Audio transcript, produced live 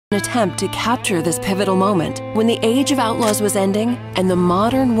attempt to capture this pivotal moment when the age of outlaws was ending and the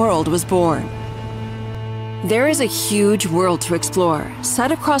modern world was born. There is a huge world to explore,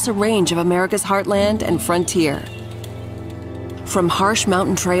 set across a range of America's heartland and frontier. From harsh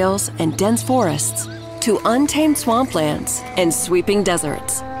mountain trails and dense forests to untamed swamplands and sweeping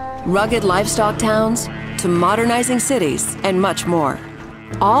deserts, rugged livestock towns to modernizing cities and much more.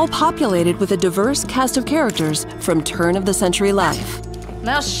 All populated with a diverse cast of characters from turn-of-the-century life.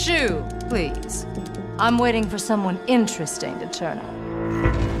 Now shoo, please. I'm waiting for someone interesting to turn up.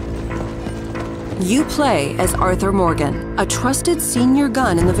 You play as Arthur Morgan, a trusted senior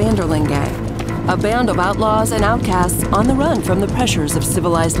gun in the Vanderling Gang, a band of outlaws and outcasts on the run from the pressures of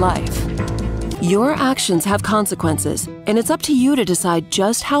civilized life. Your actions have consequences, and it's up to you to decide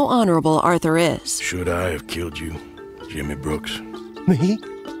just how honorable Arthur is. Should I have killed you, Jimmy Brooks? Me?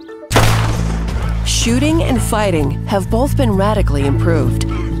 Shooting and fighting have both been radically improved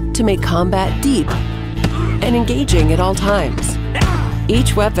to make combat deep and engaging at all times.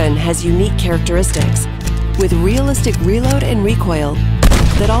 Each weapon has unique characteristics, with realistic reload and recoil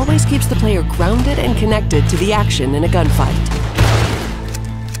that always keeps the player grounded and connected to the action in a gunfight.